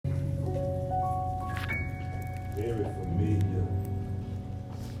very familiar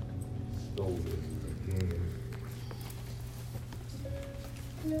story again.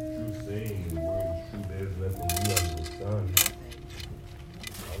 True saying, the word is true, there's nothing new under the sun. I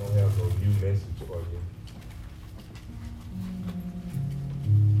don't have no new message for you. I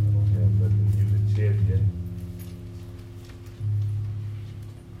don't have nothing new to tell you.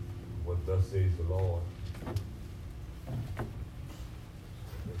 What thus says the Lord.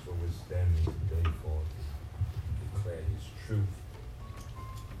 That's what we're standing today for, to declare His truth,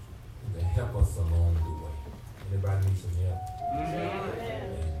 and to help us along the way. Anybody need some help? Amen. We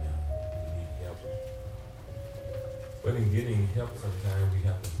need help. But in getting help, sometimes we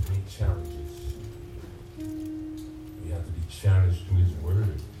have to meet challenges. We have to be challenged through His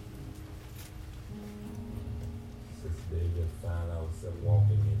Word. Sister David find ourselves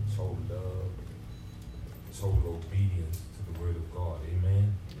walking in total love, total obedience to the Word of God.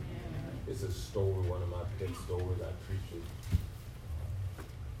 Amen. It's a story, one of my pet stories. I preach it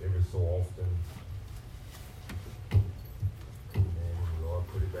every so often. And the Lord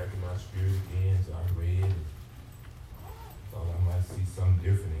put it back in my spirit again, so I read it. Thought I might see something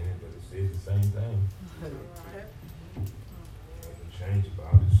different in it, but it says the same thing. Nothing changed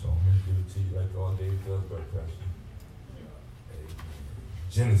about it, so I'm going to give it to you like all David does, Brother Preston.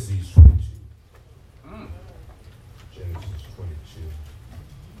 Genesis 22. Genesis 22.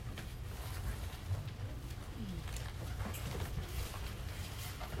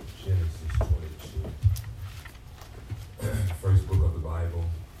 Genesis 22. First book of the Bible.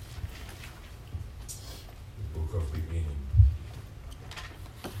 The book of beginning.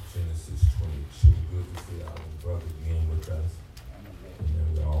 Genesis 22. Good to see our brother again with us.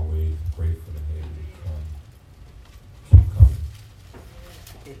 And we're always grateful to have you come. Keep coming.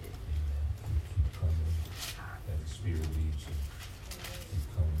 Keep coming. As the Spirit leads you. Keep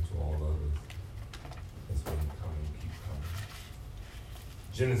coming to all others that's been coming. Keep coming.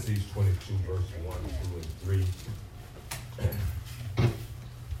 Genesis 22, verse 1, 2, and 3.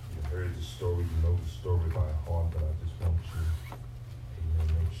 You heard the story, you know the story by heart, but I just want you to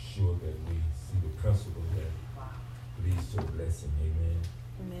make sure that we see the principle that leads to a blessing. Amen.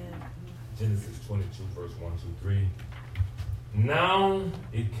 Amen. Genesis 22, verse 1, 2, 3. Now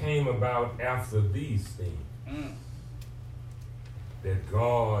it came about after these things that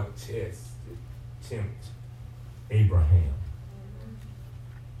God tempted Abraham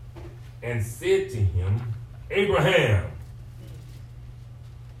and said to him, Abraham.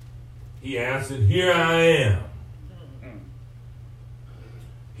 He answered, Here I am.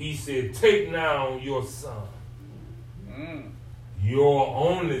 He said, Take now your son, your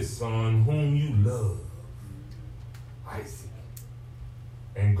only son whom you love, Isaac,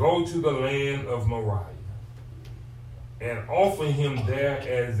 and go to the land of Moriah and offer him there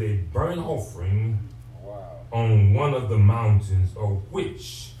as a burnt offering on one of the mountains of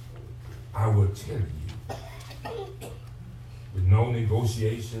which I will tell you. With no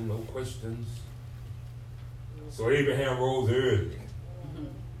negotiation, no questions. So Abraham rose early.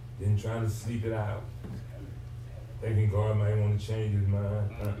 Didn't try to sleep it out. Thinking God might want to change his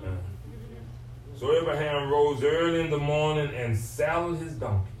mind. So Abraham rose early in the morning and saddled his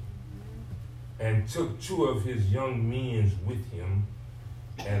donkey and took 2 of his young men with him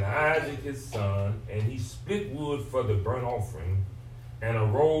and Isaac his son, and he split wood for the burnt offering and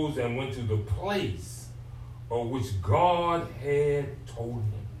arose and went to the place of which God had told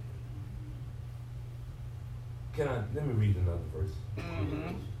him. Let me read another verse.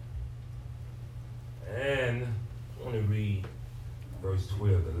 And I want to read verse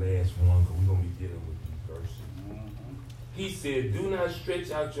 12, the last one, because we're going to be dealing with these verses. He said, Do not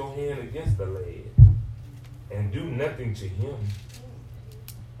stretch out your hand against the lad and do nothing to him.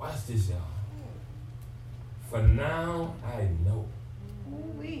 Watch this, y'all. For now I know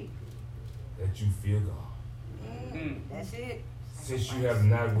that you fear God. That's it. Since you have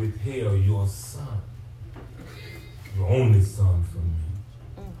not withheld your son, your only son from me.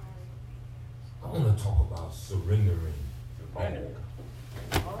 I want to talk about surrendering.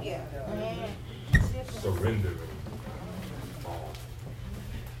 Oh, yeah. Surrendering.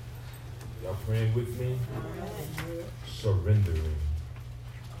 Y'all praying with me? Surrendering.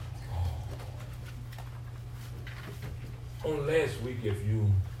 On last week, if you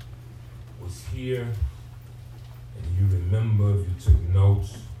was here and you remember, if you took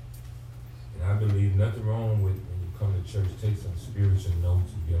notes, and I believe nothing wrong with when you come to church, take some spiritual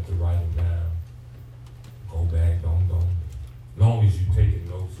notes. You have to write them down. Go back, don't. As long as you're taking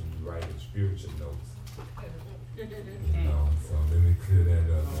notes and you writing spiritual notes. So let me clear that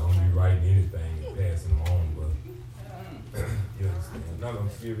up. I don't be writing anything and passing them on, but you understand. No, I'm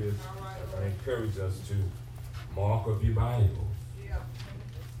serious. I encourage us to Mark up your Bible.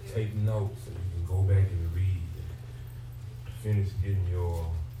 Take notes so you can go back and read and finish getting your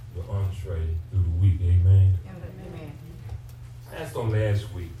entree through the week. Amen. Amen. I asked on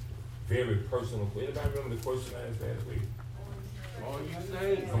last week, very personal. Anybody remember the question I asked last week? Are you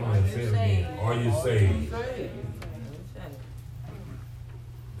saved? Come on, say it again. Are you saved?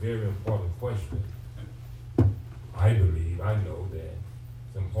 Very important question. I believe, I know that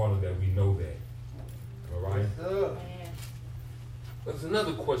it's important that we know that. All right? But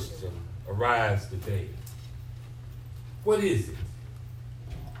another question arises today. What is it?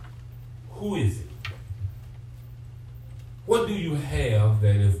 Who is it? What do you have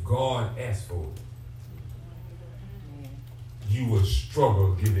that if God asks for it, you will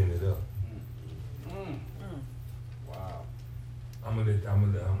struggle giving it up? Wow. I'm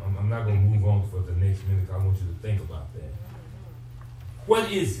not going to move on for the next minute. I want you to think about that.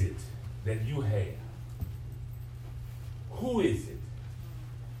 What is it that you have? Who is it?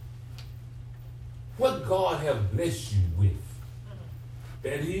 What God has blessed you with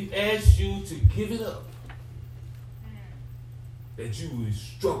that He asked you to give it up, that you will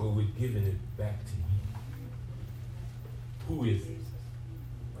struggle with giving it back to Him? Who is it?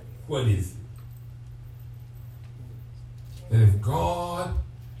 What is it? That if God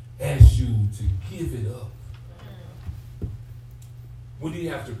asks you to give it up, would He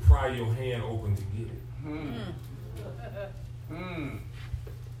have to pry your hand open to give it?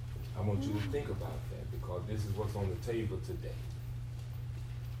 I want you to think about that because this is what's on the table today.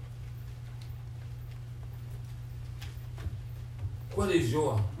 What is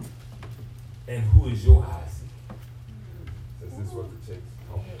your and who is your Isaac? This is what the text is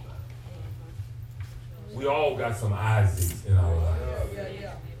talking about. We all got some Isaacs in our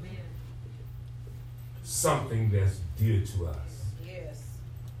life. Something that's dear to us. Yes.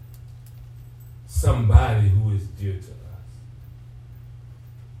 Somebody who is dear to us.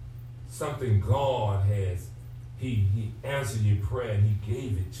 Something God has, He answered your prayer and He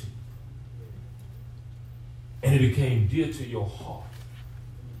gave it to you. And it became dear to your heart.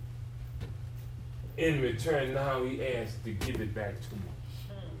 In return, now He asks to give it back to you.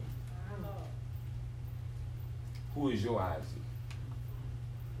 Who is your Isaac?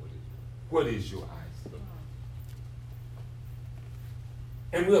 What is your Isaac?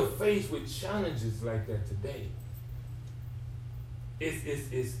 And we're faced with challenges like that today.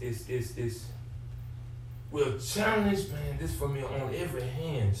 We're challenged, man, this for me on every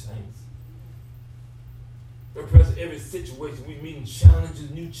hand, saints. Because every situation, we meeting challenges,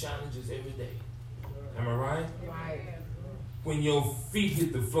 new challenges every day. Am I right? Right. When your feet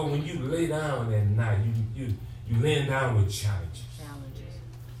hit the floor, when you lay down at night, you laying down with challenges.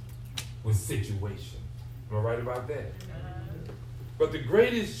 With situations. Am I right about that? But the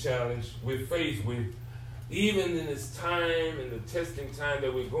greatest challenge we're faced with, even in this time and the testing time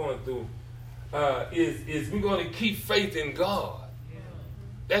that we're going through, is we're going to keep faith in God.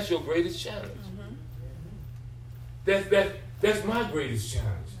 That's your greatest challenge. That's my greatest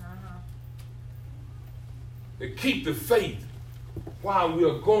challenge. To keep the faith while we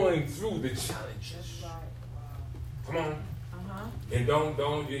are going through the challenges. Come on. And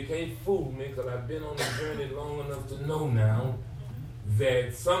you can't fool me because I've been on the journey long enough to know now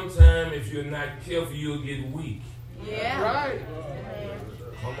that sometime if you're not careful, you'll get weak. Yeah. Right.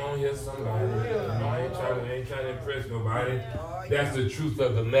 Come on here, somebody. No, I ain't trying to impress nobody. That's the truth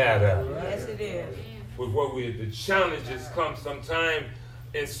of the matter. Yes, it is. With what the challenges come sometime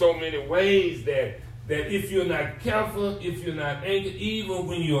in so many ways that if you're not careful, if you're not anchored, even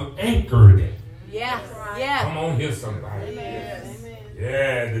when you're anchored. Yeah. Yeah. Come on here, somebody. Yes.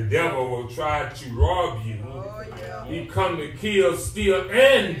 Yeah, the devil will try to rob you. He come to kill, steal,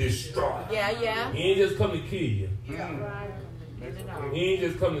 and destroy. Yeah. He ain't just come to kill you. He ain't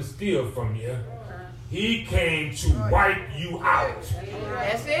just come to steal from you. He came to wipe you out.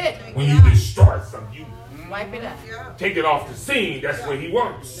 That's it. When you destroy something, you Wipe it out. take it off the scene. That's where He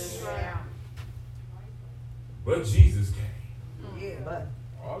works. But Jesus came.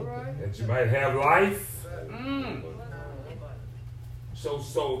 All right. That you might have life.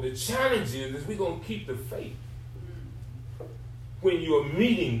 So the challenge is we're going to keep the faith when you're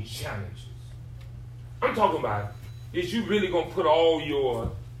meeting challenges. I'm talking about, is you really going to put all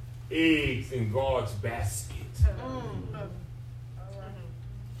your eggs in God's basket?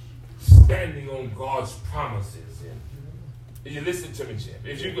 Standing on God's promises. And you listen to me, Jeff.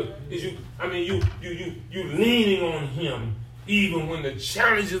 You leaning on Him even when the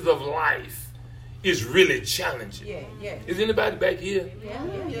challenges of life is really challenging. Yeah. Is anybody back here? Yeah.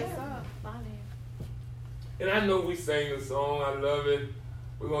 Yes, sir. And I know we sang a song. I love it.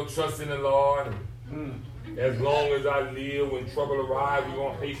 We're going to trust in the Lord. As long as I live, when trouble arrives, we're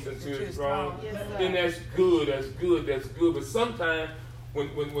going to hasten to his throne. Then that's good, that's good, that's good. But sometimes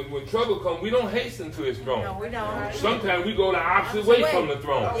when trouble comes, we don't hasten to his throne. No, we don't. Sometimes we go the opposite way from the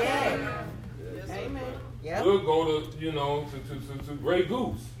throne. Yeah. Amen. Yep. We'll go to, to Grey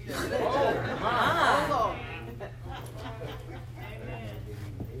Goose.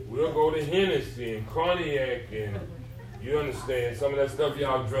 We'll go to Hennessy and Cognac and, you understand, some of that stuff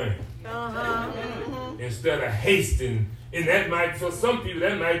y'all drink. Instead of hastening. And that might, for some people,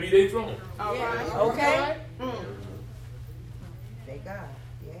 that might be their throne. All right. Okay. Thank God.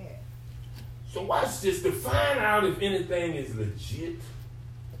 Yeah. So watch this. To find out if anything is legit,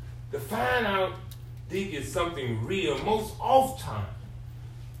 to find out think it's something real, most often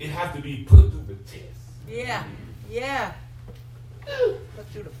it has to be put through the test. Yeah. Yeah. Put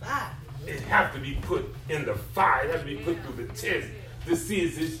through the fire. It has to be put in the fire. It has to be put through the test to see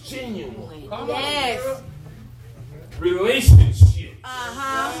if it's genuine. Yes. Relationships.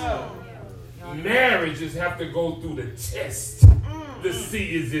 Uh-huh. Marriages have to go through the test to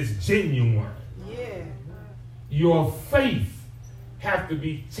see is this genuine. Yeah. Your faith have to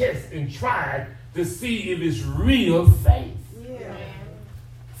be tested and tried to see if it's real faith. Yeah.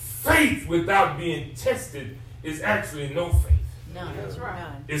 Faith without being tested is actually no faith. None. That's right.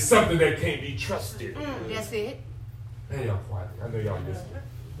 None. It's something that can't be trusted. That's it. Hey, y'all quiet. I know y'all listening.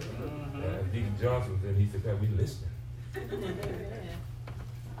 Deacon Johnson said, he said, we listening.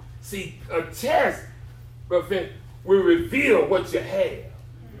 See, a test, but will reveal what you have.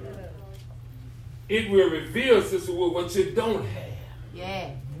 It will reveal, Sister Wood, what you don't have.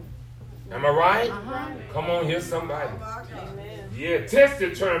 Yeah. Am I right? Uh-huh. Come on here, somebody. Yeah, test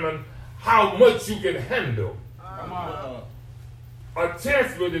determine how much you can handle. Come on. A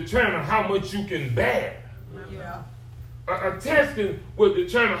test will determine how much you can bear. Yeah. A testing will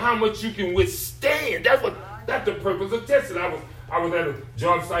determine how much you can withstand. That's the purpose of testing. I was at a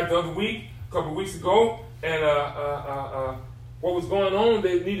job site the other week, a couple of weeks ago, and what was going on?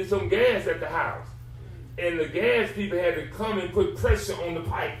 They needed some gas at the house, and the gas people had to come and put pressure on the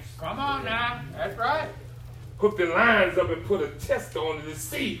pipes. Come on now. That's right. Hook the lines up and put a tester on it to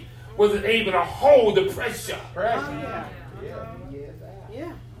see was it able to hold the pressure. Pressure.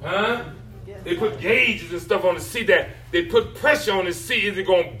 Yeah. Huh? They put gauges and stuff on the seat that they put pressure on the seat. Is it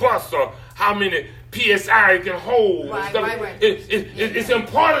going to bust or how many PSI it can hold? Right, and stuff. right. It's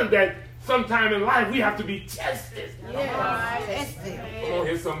important that sometime in life we have to be tested. Yeah. Tested. Come on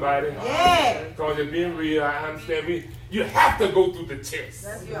here, somebody. Yeah. Because it's being real, I understand. You have to go through the test.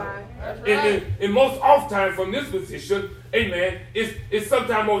 That's right. And most oftentimes from this position, amen, it's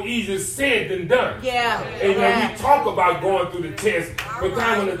sometimes more easier said than done. Yeah. Amen. Yeah. We talk about going through the test, but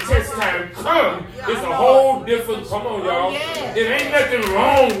time when the test time comes, it's a whole different, come on y'all. Yeah. It ain't nothing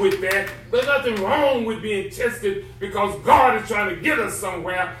wrong with that. There's nothing wrong with being tested because God is trying to get us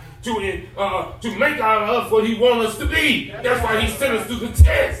somewhere to make out of us what he wants us to be. That's why he sent us through the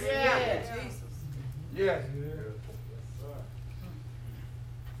test. Yeah. Yes.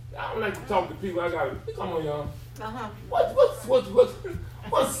 I don't like to talk to people. Come on, y'all. Uh-huh.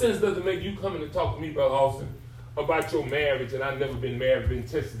 What sense does it make you coming to talk to me, Brother Austin, about your marriage and I've never been married, been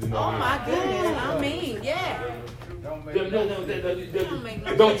tested in Oh my goodness. I mean, yeah. Don't make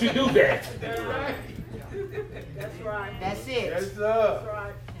No, don't you do that. That's right. That's it. Yes,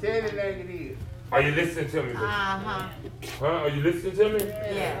 sir. Tell it like it is. Are you listening to me? Uh-huh. Huh? Are you listening to me?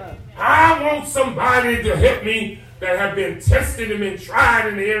 Yeah. I want somebody to help me that have been tested and been tried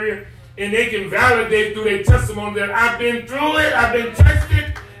in the area, and they can validate through their testimony that I've been through it, I've been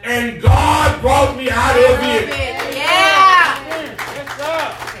tested, and God brought me out of it. Yeah. Yes,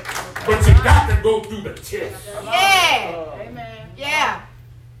 sir. But you got to go through the test. Yeah. Amen. Yeah.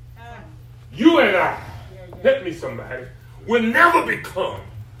 You and I, help me somebody, will never become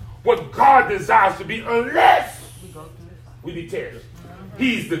what God desires to be unless we be tested.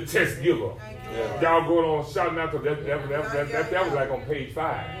 He's the test giver. Y'all going on shouting out because that was like on page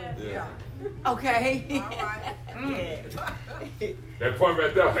 5. Yeah. Okay. That point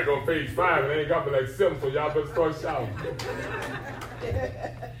right there like on page 5 and it ain't got me like 7, so y'all better start shouting.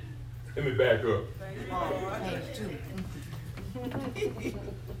 Let me back up.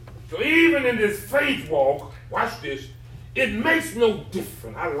 So even in this faith walk, watch this, it makes no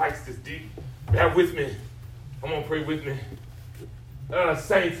difference. I like this deep. Bear with me. I'm going to pray with me.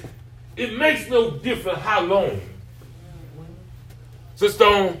 Saints, it makes no difference how long. Sister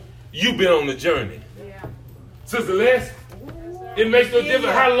Stone, you've been on the journey. Yeah. Sister Les, it makes no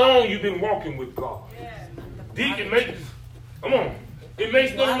difference how long you've been walking with God. Deacon, come on. It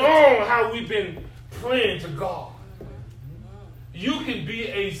makes no difference how we've been praying to God. You can be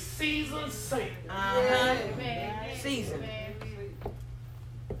a seasoned saint Season.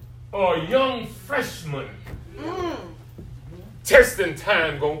 or a young freshman. Testing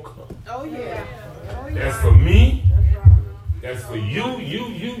time gonna come. Oh, yeah. Oh, yeah. That's for me. That's for you.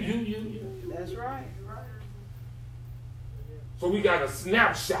 That's right. So we got a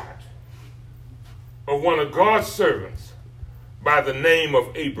snapshot of one of God's servants by the name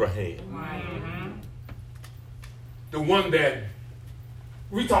of Abraham. The one that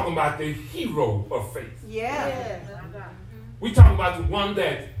we talking about, the hero of faith. Yeah. We talking about the one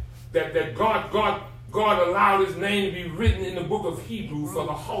that God allowed his name to be written in the book of Hebrews for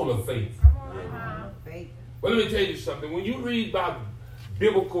the hall of faith. But let me tell you something. When you read about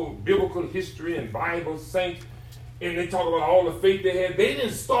biblical history and Bible saints, and they talk about all the faith they had, they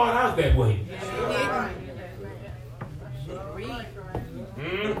didn't start out that way.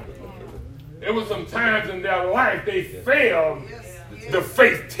 There were some times in their life they failed the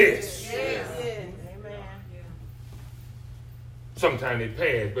faith test. Sometimes they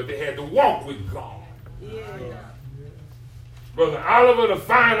passed, but they had to walk with God. Brother Oliver, to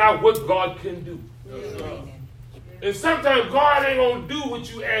find out what God can do. And sometimes God ain't going to do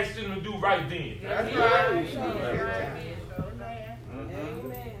what you asked him to do right then. That's right.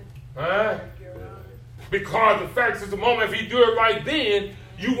 Huh? Because the fact is, the moment if he do it right then,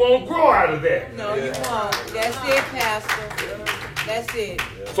 you won't grow out of that. No, you won't. That's it, Pastor. That's it.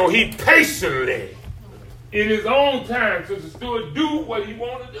 So he patiently, in his own time, Sister Stewart, do what he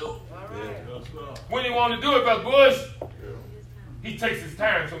want to do. When he want to do it, Brother Bush, he takes his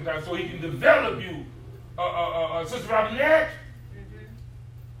time sometimes so he can develop you, Sister Robinette,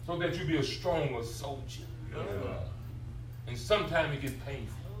 so that you be a stronger soldier. And sometimes it gets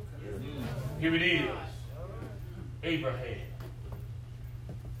painful. Here it is. Abraham,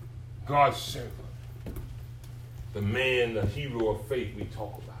 God's servant, the man, the hero of faith we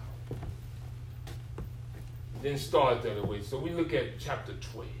talk about. Then start that way. So we look at chapter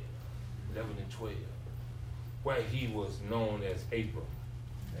 12, 11 and 12, where he was known as Abram,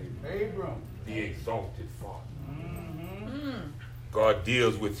 the exalted father. God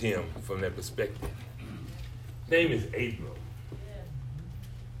deals with him from that perspective. His name is Abram.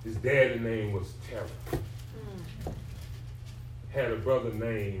 His dad's name was Terah. Had a brother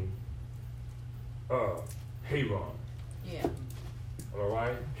named Haran. Yeah. All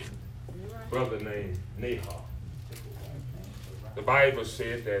right? Brother named Nahor. The Bible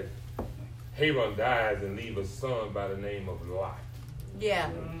said that Haran dies and leaves a son by the name of Lot. Yeah.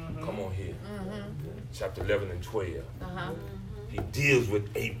 Come on here. Chapter 11 and 12. He deals with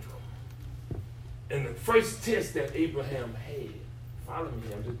Abram. And the first test that Abraham had, follow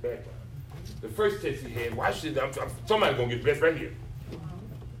me, I'm just background. The first test he had, watch this, somebody's going to get blessed right here.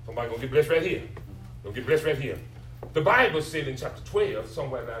 Somebody's going to get blessed right here. They'll get blessed right here. The Bible said in chapter 12,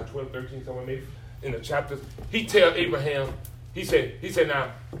 somewhere around 12, 13, somewhere maybe in the chapters, he tell Abraham, he said,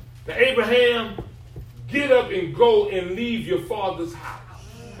 now Abraham, get up and go and leave your father's house.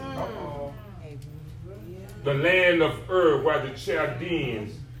 The land of Ur where the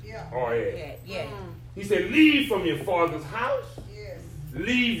Chaldeans are at. He said, leave from your father's house,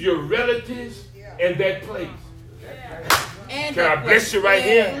 leave your relatives and that place. And Can I bless you right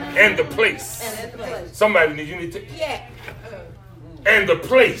here? And the place. And the place. Somebody needs you need to. Yeah. And the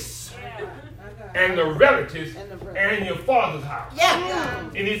place. And the relatives. And your father's house. Yeah.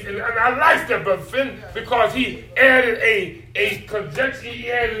 And I like that, Brother Finn, because he added a conjunction, he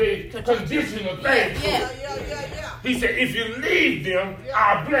added a conditional thing. Yeah. He said, if you leave them,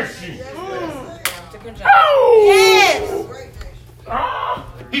 I'll bless you. Oh! Yes.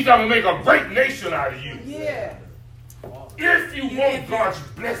 He's going to make a great nation out of you. Yeah. If you want God's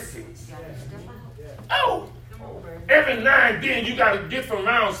blessings, every now and then you got to get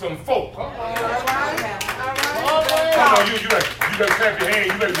around some folk. Come on, you better clap your hands.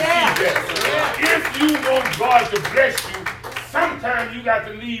 You better receive that. If you want God to bless you, sometimes you got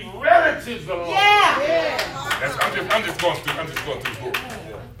to leave relatives alone. I'm just going through the book.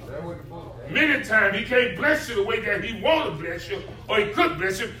 Many times he can't bless you the way that he want to bless you, or he could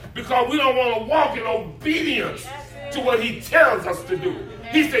bless you, because we don't want to walk in obedience to what he tells us to do.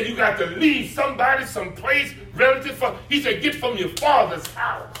 He said you got to leave somebody, some place, relative. He said get from your father's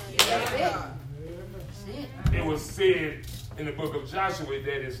house. It was said in the book of Joshua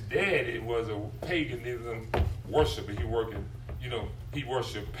that his daddy was a paganism worshiper. He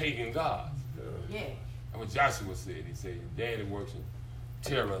worshiped pagan gods. And what Joshua said, he said daddy worshiped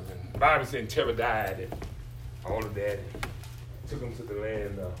Terah. And the Bible said Terah died and all of that. And took him to the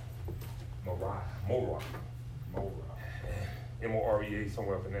land of Moriah. M-O-R-E-A,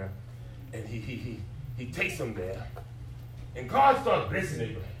 somewhere up in there. And he takes them there. And God started blessing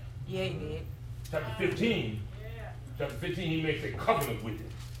Abraham. Yeah, he did. Chapter 15, he makes a covenant with him.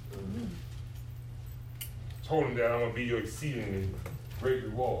 Told him that I'm going to be your exceedingly great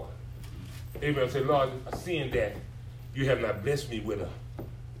reward. Abraham said, Lord, I'm seeing that you have not blessed me with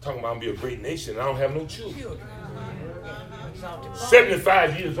talking about I'm going to be a great nation. I don't have no children.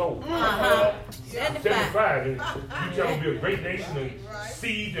 75 years old. 75. And you tell me to be a great nation and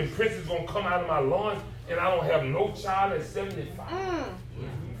seeds and princes going to come out of my loins and I don't have no child at 75.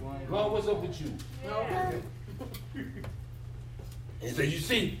 Lord, what's up with you? He said, you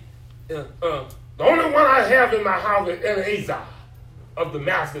see, the only one I have in my house is Eliezer of the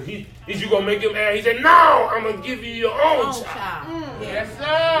master. Is you going to make him heir? He said, no, I'm going to give you your own child. Yes, sir.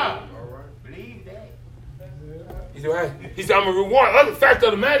 All right. Believe that. He said, I'm a reward. The fact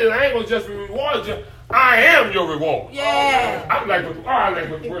of the matter is I ain't going to just reward you. I am your reward. Yeah. I like what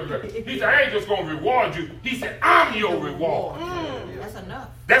the word is. He said, I ain't just going to reward you. He said, I'm your reward. That's enough.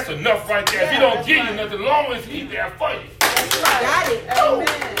 That's enough right there. If he don't give you nothing, long as he's there for you. Got it. Amen.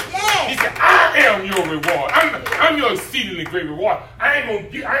 Yeah. He said, I am your reward. I'm your exceedingly great reward. I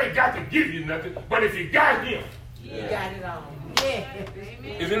ain't got to give you nothing, but if you got him, you got it all. Yeah.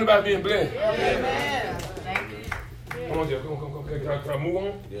 Is anybody being blessed? Amen. Thank you. Come on, Jeff. Come. Can I move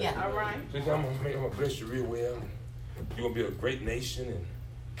on? Yeah. All right. So I'm gonna bless you real well. You're gonna be a great nation and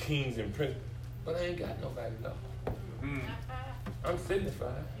kings and princes. But I ain't got nobody love. I'm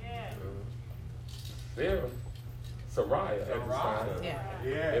 75. Sarah, Sarai at this time.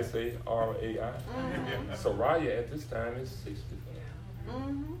 Yeah. S-A-R-A-I. Sarai at this time is 65.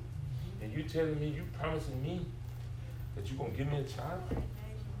 And you telling me, you promising me that you're gonna give me a child?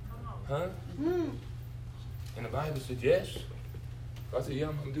 Huh? And the Bible said yes. I said, yeah,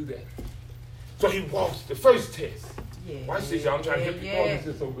 I'm gonna do that. So he walks the first test. Yeah. Watch this, y'all. I'm trying to help you. Oh, this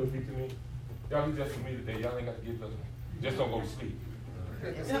is so good to me. Y'all be just for me today. Y'all ain't got to get nothing. Just don't go to sleep.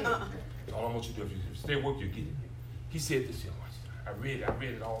 All I want you to do, if you stay at work, you get it. He said this here. I read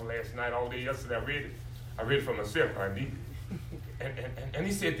it all last night, all day yesterday. I read it for myself. I need it. And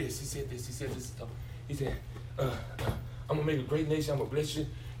he said this. He said this. He said, I'm gonna make a great nation. I'm gonna bless you.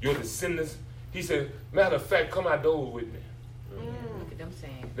 Your descendants. He said, matter of fact, come outdoors with me. Look at them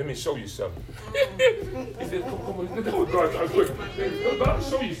saying. Let me show you something. He said, come on. Look at what God does. God will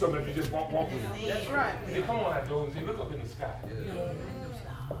show you something if you just walk with me. That's right. He said, come on outdoors and say, look up in the sky.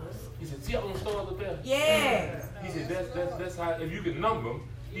 He said, see all those stars up there? Yeah. He said, that's how, if you can number them,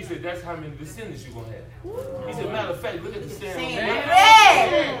 he said, that's how many descendants you're going to have. He said, matter of fact, look at the sand.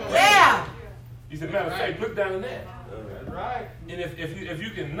 Yeah. He said, matter of fact, look down in there. That's right. And if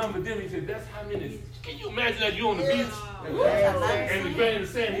you can number them, he said, that's how many. Can you imagine that you on the beach and the grain of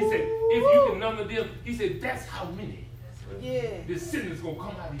sand? He said, if you can number them, he said, that's how many descendants going to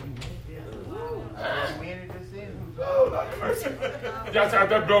come out of you, man. Many descendants. Oh, Lord have mercy. Y'all said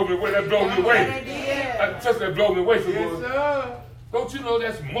that blows me away. That blows me away. Just that blows me away. Yes, sir. Don't you know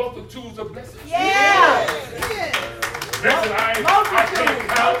that's multitudes of blessings? Yeah. Blessings I can't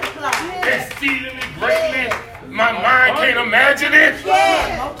count. Exceedingly greatly. My mind can't imagine it.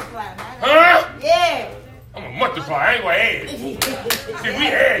 Yeah. Multiply. Huh? Yeah. I'm going to multiply. I ain't going to add. See, we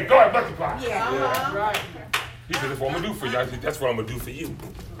add. God multiply. Yeah. That's right. He said, that's what I'm going to do for you. I said, that's what I'm going to do for you.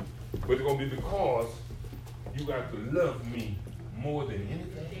 But it's going to be because you got to love me more than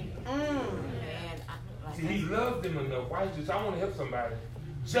anything. See, he loved them enough. Why? I want to help somebody.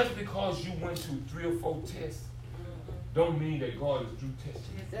 Just because you went through 3 or 4 tests, don't mean that God is through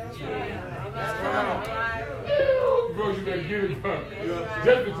testing. That's right. Bro, you better get it, bro.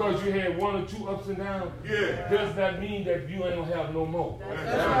 Just because you had 1 or 2 ups and downs, does not mean that you ain't gonna have no more.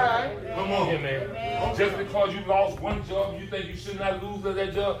 That's right. Come on here, man. Just because you lost 1 job, you think you should not lose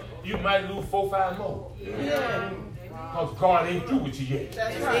that job, you might lose 4 or 5 more. Because God ain't through with you yet.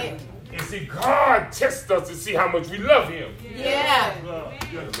 That's right. And see, God tests us to see how much we love him. Yeah. Come on,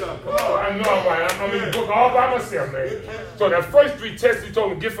 I know I'm right. I'm in the book all by myself, man. So that first 3 tests he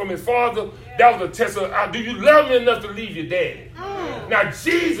told him to get from his father, that was a test of, do you love me enough to leave your daddy? Now,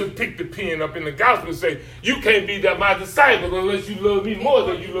 Jesus picked the pen up in the gospel and said, you can't be that my disciple unless you love me more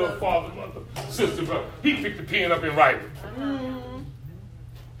than you love father, mother, sister, brother. He picked the pen up and write it.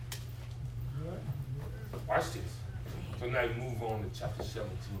 Watch this. So now you move on to chapter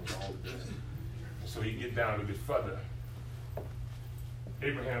 17 and all of this. So you get down a little bit further.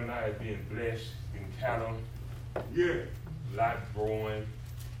 Abraham now is being blessed in cattle. Lot growing.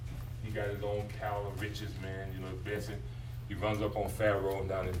 He got his own cattle, riches, man, blessing. He runs up on Pharaoh and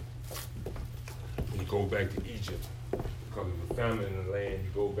down and he goes back to Egypt. Because of the famine in the land,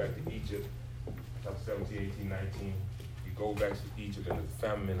 he goes back to Egypt. Chapter 17, 18, 19. He goes back to Egypt and there's a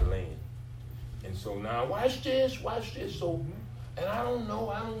famine in the land. And so now, watch this. So, and I don't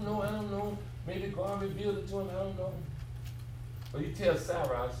know. Maybe God revealed it to him, I don't know. But he tells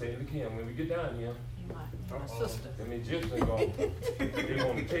Sarah, I say, look here, when we get down here, My sister. them Egyptians they're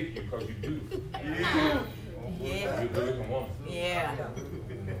going to take you because you're beautiful. Yeah. You're a good-looking woman. Yeah.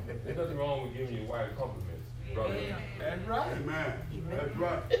 There's nothing wrong with giving your wife compliments, brother. That's right. Amen. That's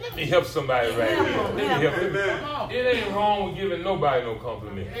right. Let me help somebody right here. Let me help them. Amen. It ain't wrong with giving nobody no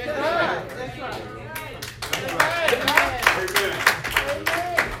compliment. That's right. That's right.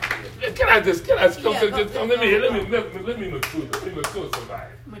 Can I just come, let me mature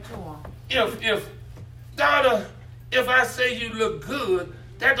somebody. If I say you look good,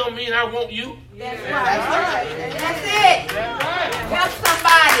 that don't mean I want you. That's right. That's it. Help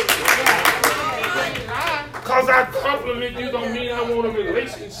somebody. Cause I compliment you don't mean I want a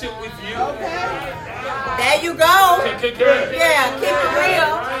relationship with you. There you go. Yeah, keep it real.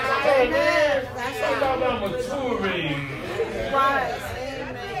 Amen. That's about maturing. Right.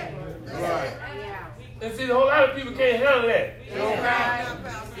 Right. And see, a whole lot of people can't handle that.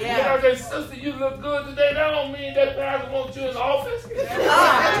 Yeah. I say, sister, you look good today. That don't mean that pastor wants you in the office. You're in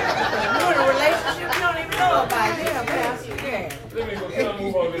a relationship you don't even know about. Yeah, Pastor. Yeah. Let me go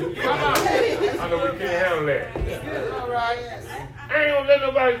move on this. I know we can't handle that. All right. I ain't gonna let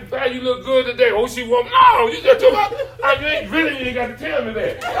nobody say you look good today. Oh, she want no. You just talk about. You ain't really. You ain't got to tell me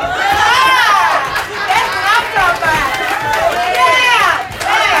that. That's what I'm talking about. Yeah.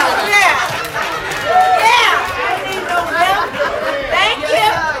 I need no help. Thank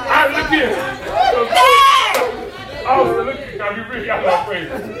you. Look here. Oh, look here. Can I be real? Y'all not crazy.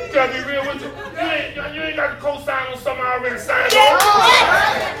 Can I be real with you? You ain't got to co-sign on something I already signed on.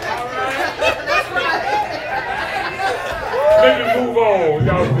 Let me move on.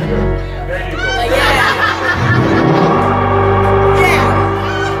 Y'all see that? There you go.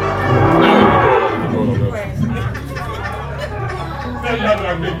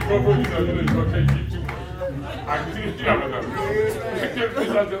 I can see it.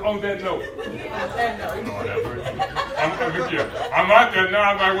 On that note. I'm out there now. I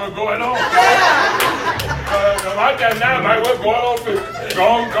might well going on. I'm out there now. I might well going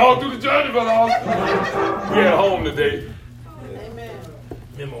on. Go through the journey, brother. We at home today. Amen.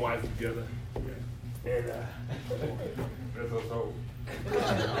 Me and my wife together. And that's our soul.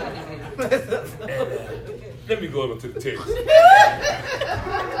 Let me go over to the text.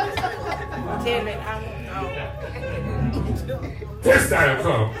 Tell me, I don't know. Test time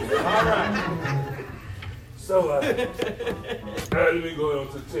come. All right. So, let me go on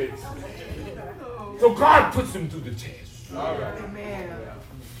to the text. So God puts him through the test. All right. Amen.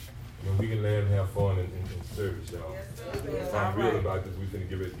 And we can let him have fun in service, y'all. If I'm real about this, we're going to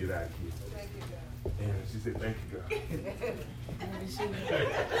get ready to get out of here. And she said, thank you, God. Bless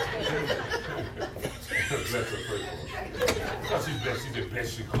her, pray for her. She's blessed. She said, bless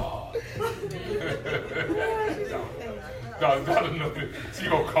you, God. God knows it. She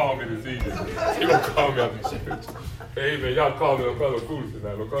going to call me this evening. She going to call me after church. Amen. Y'all call me. Don't call no foolish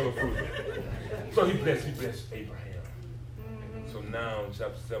tonight. Don't call no foolish. So he blessed Abraham. So now in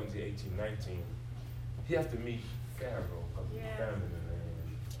chapter 17, 18, 19, he has to meet Pharaoh of the famine in the land.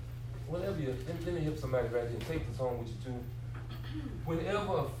 Whenever let me help somebody right here. Take this home with you too.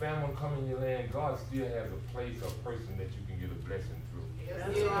 Whenever a famine comes in your land, God still has a place, a person that you can get a blessing through.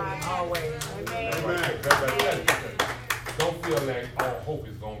 That's right. Always. Amen. Don't feel like all hope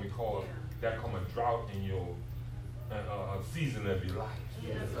is gone because there come a drought in your season of your life.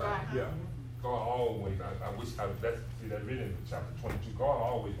 That's right. Yeah. God always, I wish let's see that written in chapter 22. God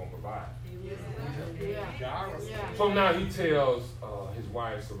always gonna provide. So now he tells his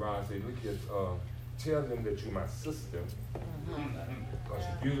wife Sarai, say, look here, tell them that you're my sister, because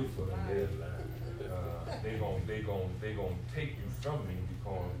you're beautiful, and they gonna take you from me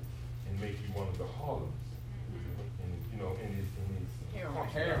and make you one of the harlots. And in his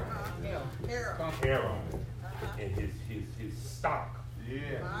harem, and his stock. Yeah.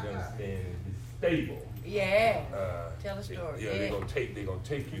 You understand? His stable. Yeah. Tell a story. Yeah, they're gonna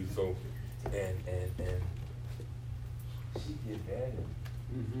take you. So, and she get mad,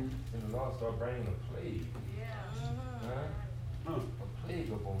 and the Lord start bringing a plague. A plague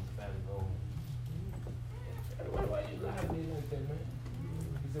up on Pharaoh. Why you lie to me like that, man?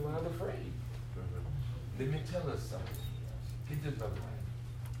 He said, well, I'm afraid. Let me tell us something. Get this other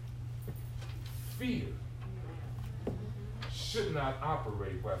right. Fear should not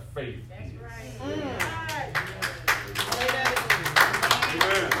operate where faith is.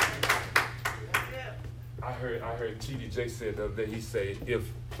 I heard T.D. Jakes said the other day, he said,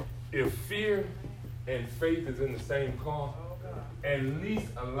 if fear and faith is in the same car, at least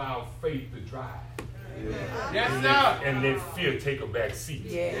allow faith to drive. Yes, sir. And let fear take a back seat.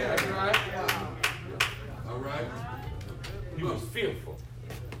 Yeah. That's right. All right. He was fearful.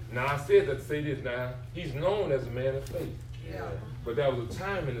 Now I said that to say this now. He's known as a man of faith. Yeah. But there was a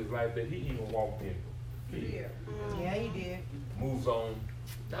time in his life that he even walked in fear. Yeah, he did. Moves on.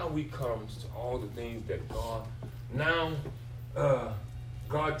 Now we come to all the things that God, now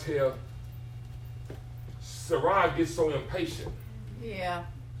God tell Sarah gets so impatient. Yeah.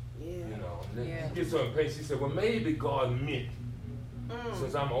 You know, Yeah. he gets so impatient. She said, well, maybe God meant,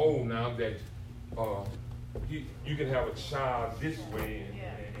 since I'm old now, that you can have a child this way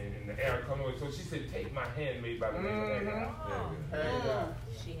and the air come away. So she said, take my handmaid by the name of Hagar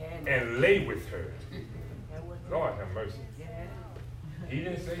She had and lay with her. Lord have mercy. Yeah. He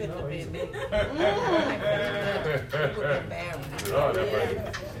didn't say Could no. have He been said, me. Lord have mercy.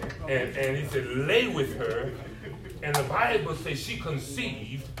 And he said, lay with her. And the Bible says she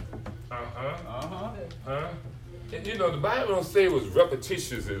conceived. And you know, the Bible don't say it was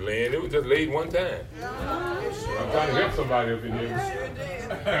repetitious in laying. It was just laid one time. I'm trying to help somebody up in here.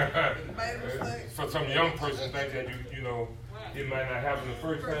 For some young person think that you know, it might not happen the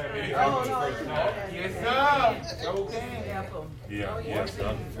first time, maybe happen the first time. Yes, sir. Okay. Yeah.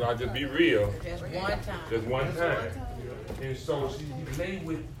 So I'll just be real. Just one time. Just one time. And so he lay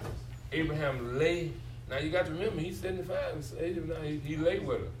with Abraham. Now you got to remember, he's 75. He lay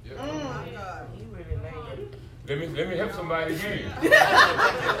with her. He really laid. Let me help somebody here.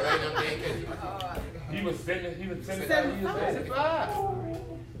 He was 75 years old.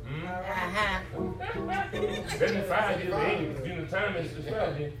 75 years old. During the time it's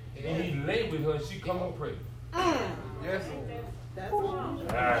described, and he lay with her, and she come up pregnant. Yes, Let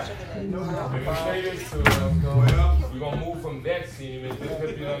me say this too. We're going to move from that scene and just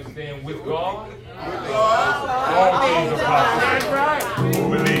help you understand with God, all things are possible. Who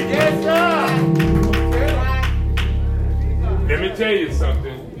believes? yes, sir. Let me tell you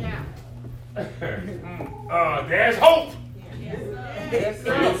something. There's hope Yes,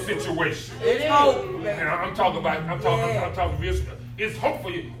 for your sir. situation. It's hope. And I'm talking real. It's hope for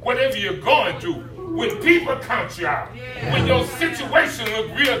you. Whatever you're going through. When people count you out, when your situation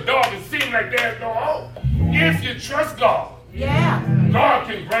look real dark and seem like there's no hope, if you trust God, God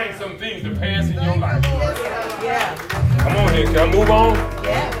can bring some things to pass in your life. Yeah. Come on here, can I move on?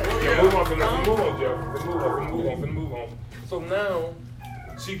 Yeah. Move on, Jeff. Move on. So now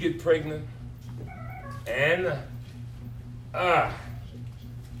she get pregnant, and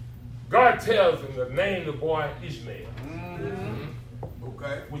God tells him to name the boy Ishmael,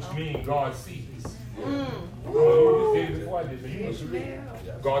 Okay. which means God sees. You said it before I did, but you must read.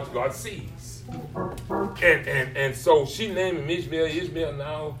 God sees. And so she named him Ishmael. Ishmael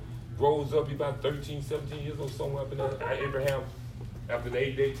now grows up, he's about 13, 17 years old, somewhere up in there. Abraham, after the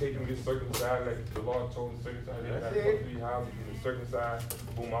 8th day, take him, get circumcised, like the Lord told him to circumcise. He had to go to his house, get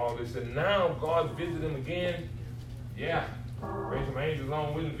circumcised, boom, all this. And now God visited him again. Yeah. Raised some angels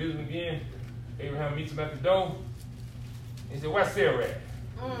along with him, visit him again. Abraham meets him at the door. He said, where's Sarah at?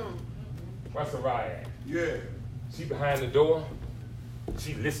 Where's Sarai at? Yeah. She behind the door.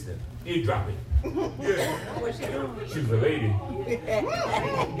 She listening, eavesdropping. Yeah. What's she doing? She was a lady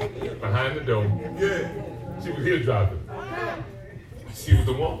behind the door. Yeah. She was eavesdropping. She was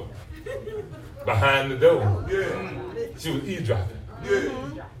the woman behind the door. Yeah. She was eavesdropping. Yeah.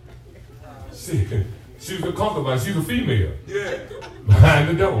 She was a concubine. She was a female Yeah. behind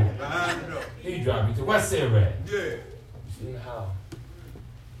the door. Behind the door. Eavesdropping. So where's Sarah at? Yeah. She in the house.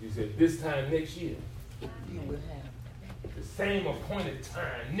 He said, this time next year, You will have. the same appointed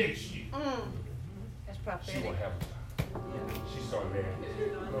time next year, That's she prophetic. gonna have a child. She started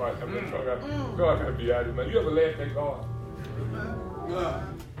laughing. God gotta be out of it, man. You ever laugh at God? God.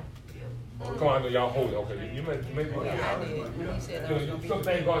 Come on, I know y'all hold it. Okay, you may be I out. did. When he said I was gonna be. Some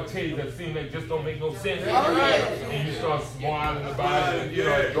things God tell you that seem like just don't make no sense. And you start smiling about it, and you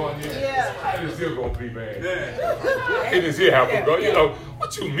know, going there. It is still gonna be bad. Yeah. It is here happen, God. You know,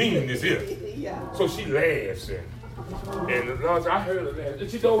 what you mean this here? So she laughs and the Lord said, I heard her laugh. And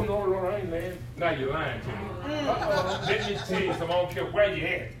she told no, I ain't laughing. Now you're lying to me. Let me tell you something, I don't care where you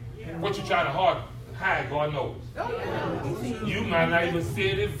at. What you trying to hide, God knows. You might not even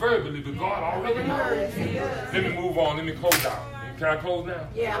say it verbally, but God already knows. Let me move on. Let me close out. Can I close now?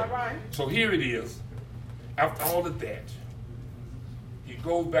 Yeah. Right. So here it is. After all of that, he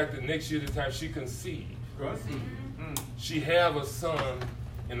goes back to next year, the time she conceived. She have a son,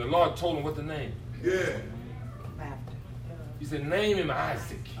 and the Lord told him what to name. Yeah. He said, name him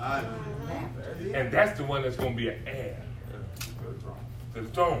Isaac. And that's the one that's going to be an heir to the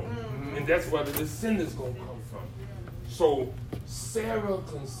throne. And that's where the descendants going to come from. So Sarah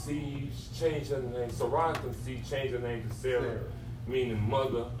conceives, changed her name. Sarai conceived, changed her name to Sarah, meaning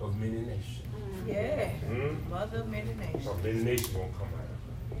mother of many nations. Yeah. Mother of many nations. So many nations gonna come out of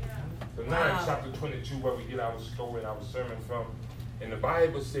her. So now in chapter 22, where we get our story and our sermon from, and the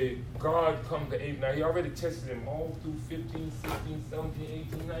Bible said God come to Abraham. Now he already tested him all through 15, 16, 17,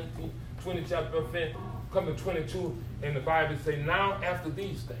 18, 19, 20 chapter 15, come to 22, and the Bible say now after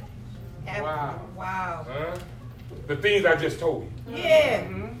these things. Wow. Huh? The things I just told you. Yeah.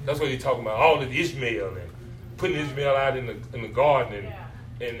 That's what he's talking about. All of Ishmael and putting Ishmael out in the garden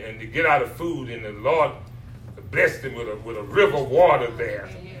and to get out of food, and the Lord blessed him with a river of water there.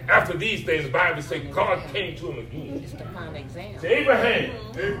 After these things, the Bible says God came to him again. It's the final exam. To Abraham.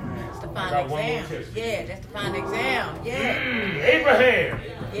 It's the final exam. Yeah, that's the final exam. Yeah. Abraham.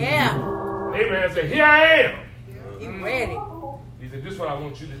 Yeah. Abraham said, here I am. He ready. He said, this is what I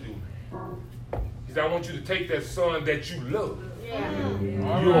want you to do, man. He said, I want you to take that son that you love.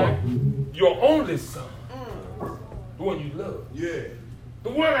 Yeah. Your only son. The one you love. Yeah. The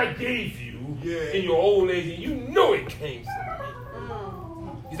one I gave you in your old age, and you know it came from me.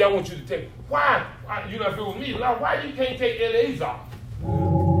 He said, I want you to take. Why? You not feel with me? Why you can't take Eliezer?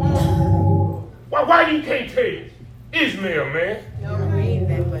 Why you can't take Ishmael, man? You don't mean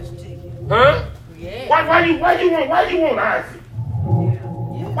that much to you. Huh? Yeah. Why you want Isaac?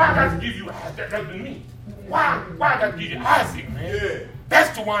 Why I got to give you Isaac? That doesn't mean. Why I got to give you Isaac, man? Yeah.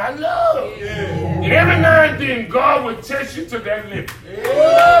 That's the one I love. Yeah. And every now and then God will test you to that limit.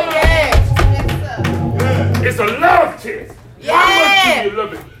 Oh, yes. It's a love test. How much do you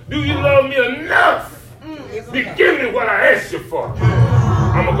love me? Do you love me enough to give me what I asked you for?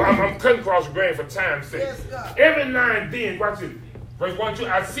 I'm cutting across the grain for time's sake. Every now and then, watch this. Verse 1 2,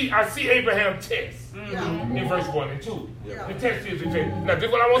 I see Abraham test in verse 1 and 2. The test is the test. Now, this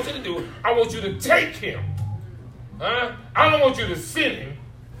is what I want you to do. I want you to take him. Huh? I don't want you to send him.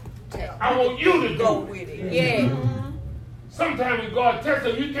 I want you to Go do it. with it. Yeah. Sometimes when God tests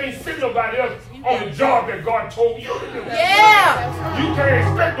us, you can't send nobody else on the job that God told you to do. Yeah. You can't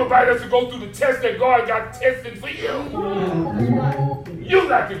expect nobody else to go through the test that God got tested for you. You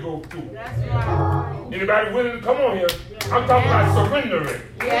got to go through it. Anybody willing to come on here? I'm talking about surrendering.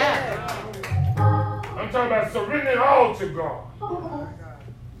 Yeah. I'm talking about surrendering all to God.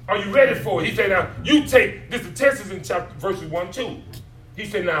 Are you ready for it? He said, now, you take, this the test is in chapter verses 1, 2. He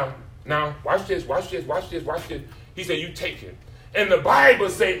said, now, watch this. He said, you take it. And the Bible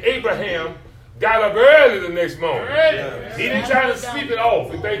say Abraham got up early the next morning. He didn't try to sleep it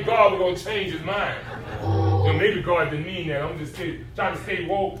off and think God was going to change his mind. Well, maybe God didn't mean that. I'm just trying to stay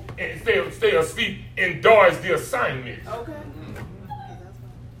woke and stay asleep and dodge the assignment. Okay.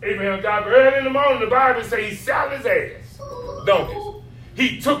 Abraham got up early in the morning. The Bible says he saddled his ass. Donkeys.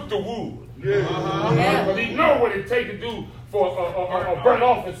 He took the wood. Because he know what it take to do for a burnt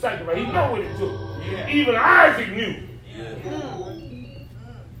offering sacrifice. He know what it took. Even Isaac knew.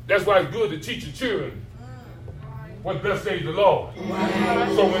 That's why it's good to teach your children what thus says the Lord.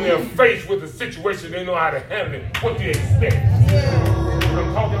 So when they're faced with a situation, they know how to handle it, what they expect.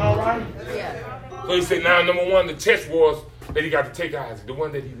 I'm talking all right? Yeah. So he said, now, number one, the test was that he got to take Isaac, the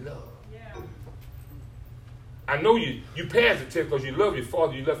one that he loved. I know you passed the test because you love your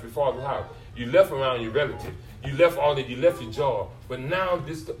father, you left your father's house. You left around your relatives. You left all that, you left your job. But now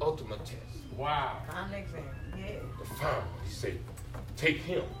this is the ultimate test. Wow. Final exam. Yeah. The final, he said, take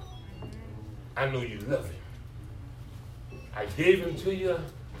him. I know you love him. I gave him to you.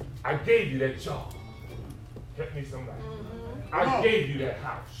 I gave you that job. Help me somebody. I gave you that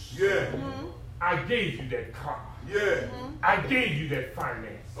house. Yeah. I gave you that car. Yeah. I gave you that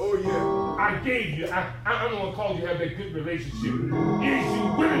finance. Oh, yeah. I gave you, I don't want to call you to have that good relationship. Is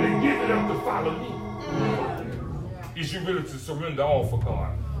you willing to give it up to follow me? Is you willing to surrender all for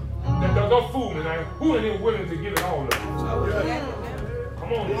God? Now, don't fool me now. Who in here willing to give it all up?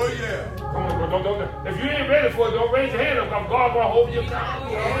 Come on. Oh, yeah. Come on, don't. If you ain't ready for it, don't raise your hand up because God gonna hold you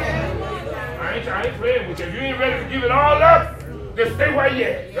accountable. I ain't playing with you. If you ain't ready to give it all up, then stay where you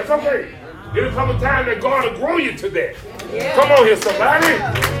at. That's okay. It'll come a time that God will grow you to that. Come on here, somebody. We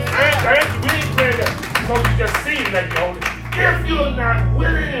ain't playing that because you just seem like you hold it. If you're not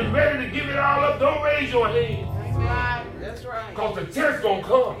willing and ready to give it all up, don't raise your hand. That's right. Because the test gonna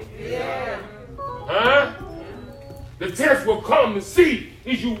come. Yeah. Huh? The test will come to see,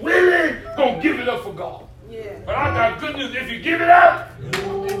 is you willing gonna give it up for God? Yeah. But I got good news. If you give it up,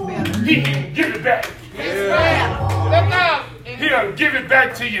 he can give it back. Look out. He'll give it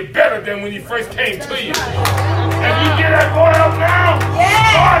back to you better than when he first came to you. If you get that boy up now,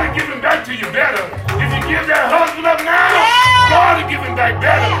 God will give him back to you better. If you give that husband up now, God will give him back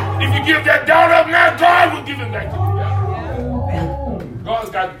better. If you give that daughter up now, God will give him back to you better.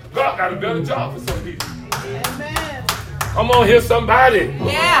 Come on here, somebody.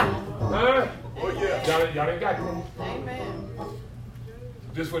 Yeah. Huh? Oh, yeah. Y'all ain't got it. Amen.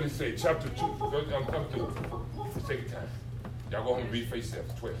 This is what it say, chapter 2. I'm through. Let's take your time. Y'all go home and read for yourself,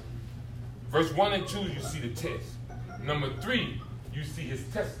 12. Verse 1 and 2, you see the test. Number 3, you see his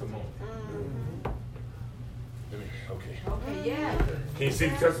testimony. Okay. Okay, yeah. Can you see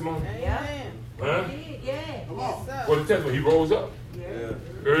the testimony? Yeah. Huh? Yeah. Come on. Well, the testimony, he rose up Yeah.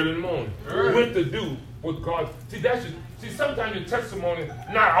 early in the morning. Went to do what God. See, sometimes your testimony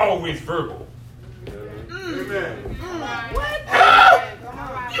not always verbal. Amen. What?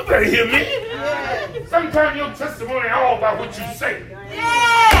 You better hear me. Sometimes your testimony ain't all about what you say.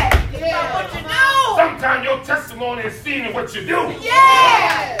 Yeah. Yeah. What you do? Sometimes your testimony is seen in what you do.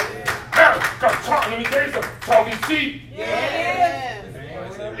 Yeah. Now, let me tell you something. Talking cheap, Yeah.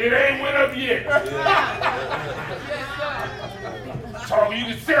 it ain't went up yet. Talking, you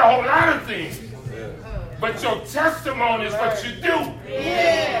can say a whole lot of things. But your testimony is what you do.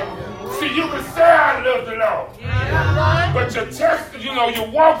 Yeah. See, you can say I love the Lord. But your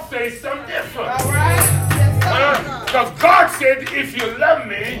walk says something different. All right. Because God said, if you love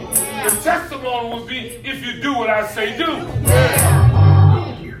me, the testimony will be, if you do what I say do.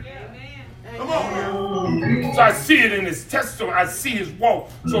 Come on. So I see it in his testimony. I see his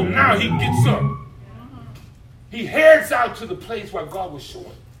walk. So now he gets up. He heads out to the place where God was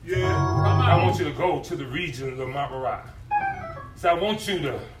showing. Yeah. I want you to go to the regions of Mount Moriah. So I want you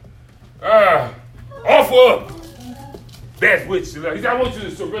to offer up that which you love. He said, I want you to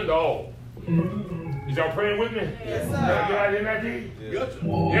surrender all. Is y'all praying with me? Yes, sir. Y'all in that deed? Yes, sir.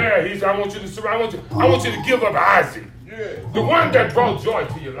 Yeah, he said, I want you to surrender. I want you to give up Isaac. Yeah. The one that brought joy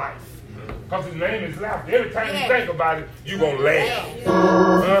to your life. Because his name is laughter. Every time you think about it, you're going to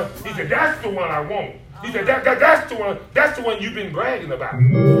laugh. He said, that's the one I want. He said, that's the one you've been bragging about.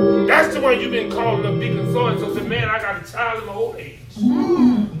 That's the one you've been calling up deacon so-and-so. Said, man, I got a child in my old age.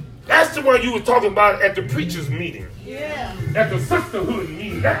 That's the one you were talking about at the preacher's meeting. Yeah. At the sisterhood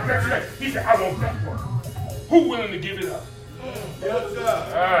meeting. That's. He said, I want that one. Who willing to give it up? Yes,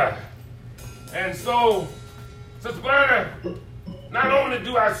 sir. And so, Sister Bonner, not only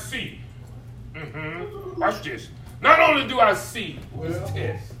do I see, watch this. Not only do I see this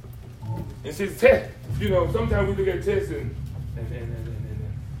test. And see, test, sometimes we look at tests and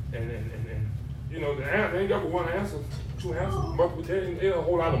the answer ain't got but one answer, two answers, multiple tests, and a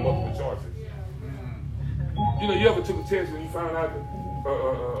whole lot of multiple choices. You ever took a test and you found out that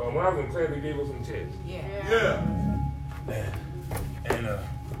when I was in class, they gave us some tests. Yeah. And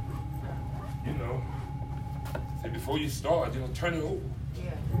say before you start, turn it over.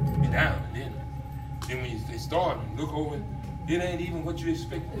 Be down, and then when they start and look over, it ain't even what you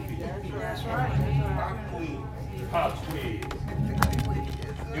expect it to be. That's right. Pop quiz.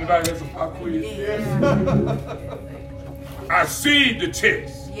 Anybody have some pop quiz? I see the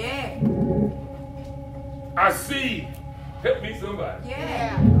test. Yeah. I see. Help me, somebody.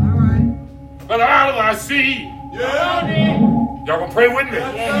 Yeah. All right. But Oliver, I see. Yeah. Y'all gonna pray with me?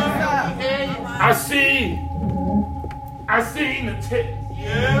 Yeah. I see the test.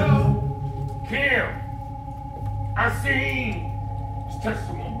 Yeah. Kim, I seen his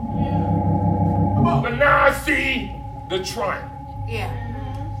testimony. But now I see the triumph. Yeah.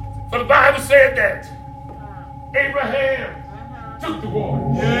 For the Bible said that Abraham took the water.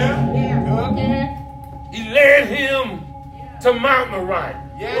 Yeah. He led him to Mount Moriah.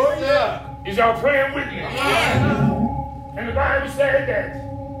 Oh, yeah. Is y'all praying with me? Yeah. And the Bible said that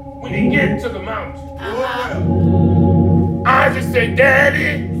when he get to the mountain, Oh, Isaac said,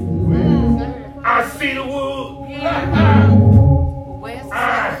 Daddy, I see the wood. Where's the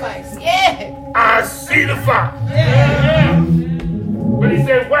sacrifice? Yeah. I see the fire. Yeah. But he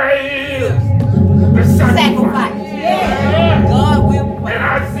said, where is the sacrifice? Yeah. God will. And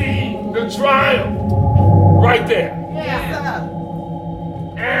I see the triumph right there. Yeah.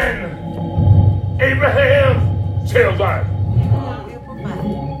 And Abraham tells us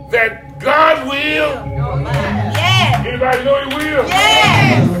that God will. Yeah. Anybody know he will?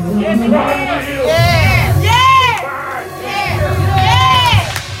 Yeah. God will. Yeah. Yeah. Provide. Yeah.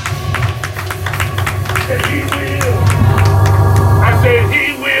 That he will. I said he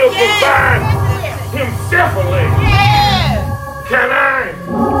will provide himself a lady. Yeah. Can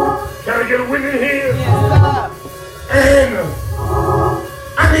I get a witness here? Yes, And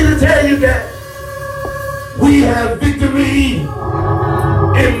I need to tell you that we have victory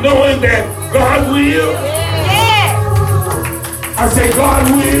in knowing that God will. Yeah. I say God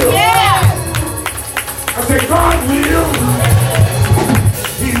will. Yeah. I say God will.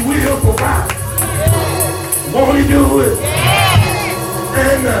 He will provide. Won't he do it? Yeah.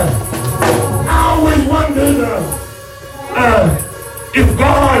 And I always wondered if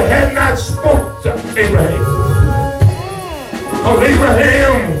God had not spoke to Abraham, because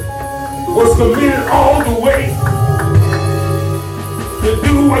Abraham was committed all the way to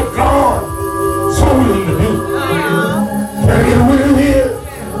do what God told him to do. Can I get a witness here?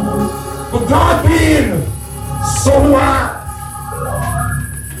 But God being so wise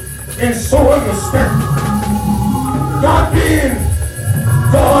and so understanding, God being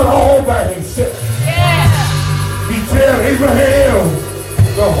God all by himself, he tell Abraham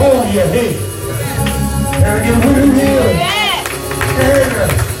to hold your hand. Can I get a witness here? And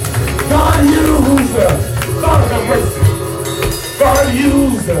God used, God have mercy, God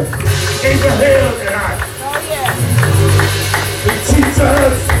used Abraham and I to teach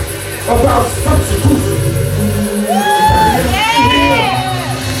us about substitution.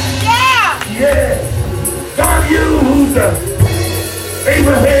 Yeah. God used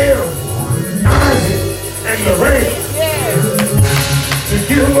Abraham, Isaac, and the ram to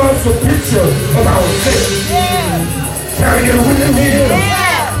give us a picture of ourselves. Can I get a witness here?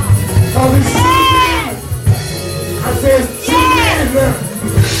 Because it's true. I said, it's true.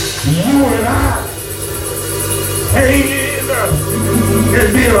 You and I hanging and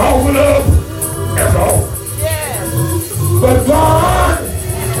being offered up as all. But God,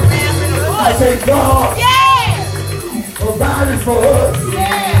 I say God, provided for us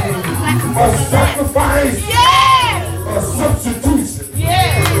a sacrifice, a substitution.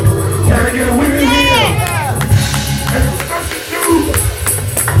 Can I get a witness here? And the substitute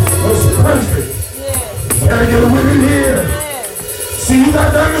was perfect. Can I get a witness here? See, you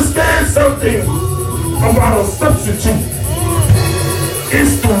got to understand something about a substitute.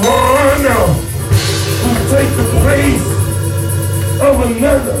 It's the one who takes the place of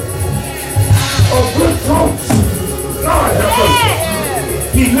another. A good coach, Lord help us.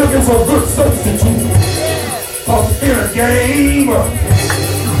 He's looking for a good substitute. Because in a game,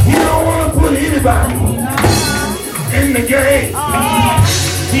 he don't want to put anybody in the game.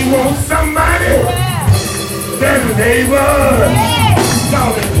 He wants somebody that's a neighbor.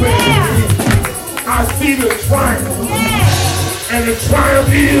 Y'all been playing with me. I see the triumph. And the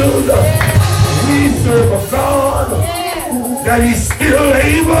triumph is we serve a God that he's still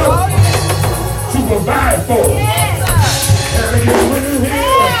able to provide for us. And I get with you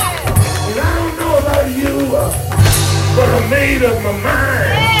here. And I don't know about you, but I made up my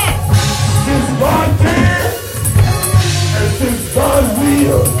mind. Since God can, and since God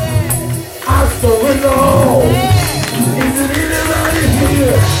will, I surrender all. Is it anybody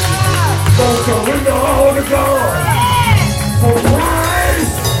here? So surrender all to God. For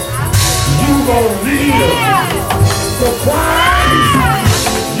Christ, you gon' live. For Christ,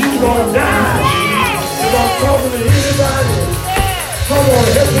 you gon' die. If I'm talking to anybody, come on,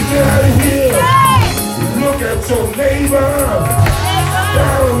 help me get out of here. Look at your neighbor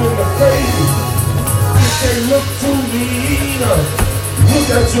down in the face. If they look too mean, look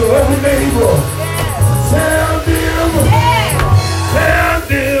at your other neighbor. Tell them, God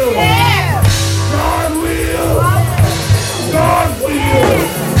will.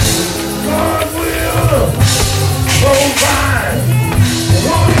 God will provide.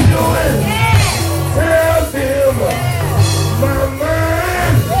 What are you doing? Tell them, my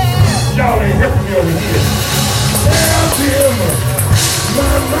mind. Y'all ain't helping me over here. Tell them,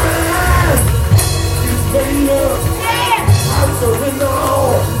 my mind is made up. I surrender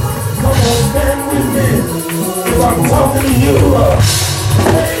all. Come on, stand with me. If I'm talking to you,